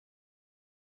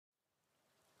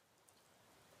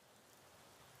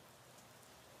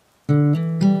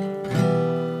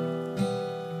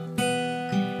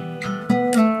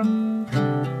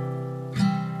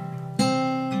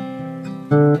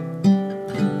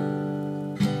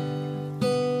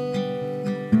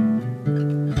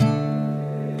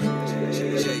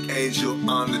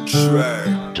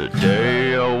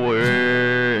Today I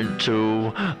went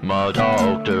to my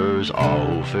doctor's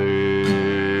office.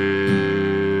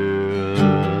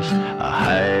 I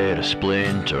had a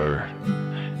splinter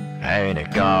and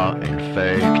it got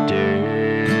infected.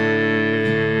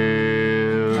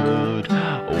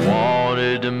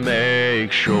 Wanted to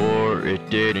make sure it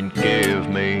didn't give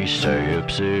me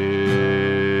sepsis.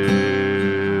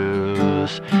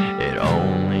 It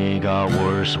only got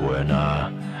worse when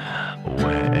I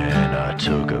went and I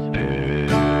took a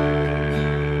piss.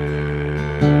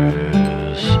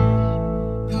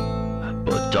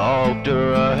 But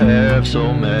doctor, I have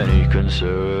so many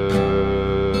concerns.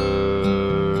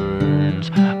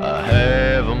 I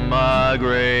have a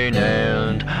migraine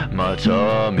and my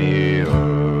tummy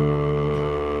hurts.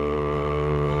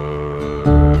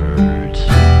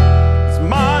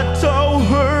 My toe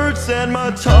hurts and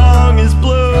my tongue is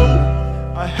blue.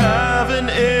 I have an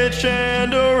itch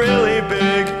and a really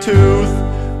big tooth.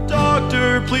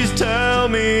 Doctor, please tell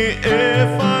me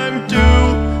if I'm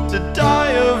due to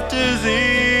die of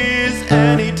disease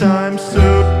anytime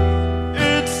soon.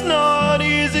 It's not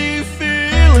easy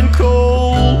feeling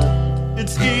cold.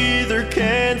 It's either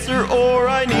cancer or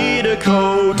I need a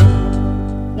coat.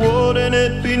 Wouldn't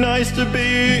it be nice to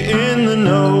be in the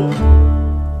know?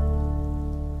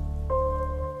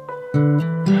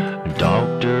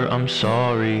 Doctor, I'm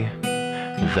sorry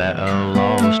that I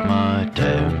lost my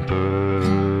temper.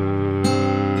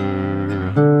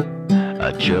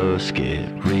 I just get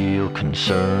real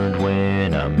concerned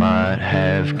when I might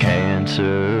have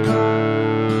cancer.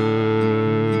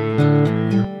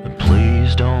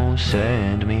 Please don't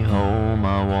send me home,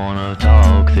 I wanna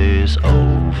talk this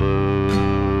over.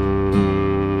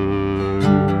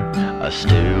 I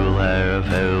still have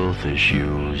health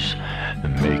issues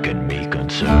making me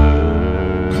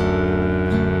concerned.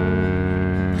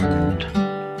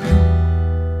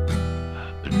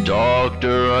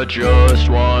 Doctor, I just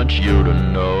want you to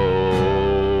know,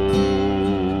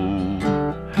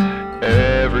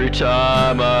 every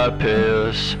time I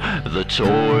piss, the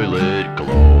toilet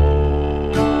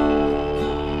glows.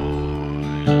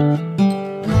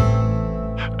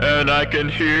 And I can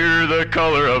hear the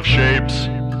color of shapes,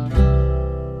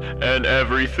 and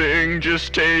everything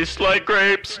just tastes like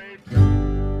grapes.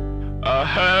 I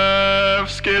have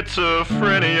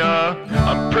schizophrenia,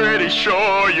 I'm pretty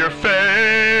sure you're fake.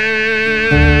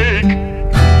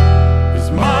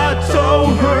 'Cause my toe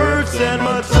hurts and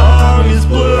my tongue is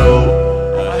blue.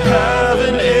 I have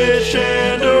an itch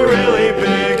and a really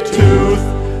big tooth.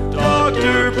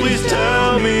 Doctor, please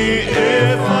tell me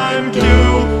if I'm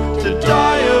due to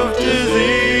die of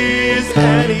disease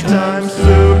anytime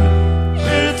soon.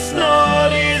 It's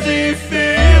not easy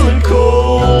feeling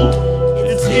cold.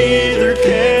 It's either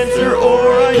cancer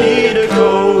or I need a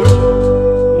coat.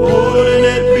 Wouldn't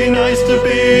it be nice to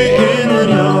be in the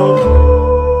know?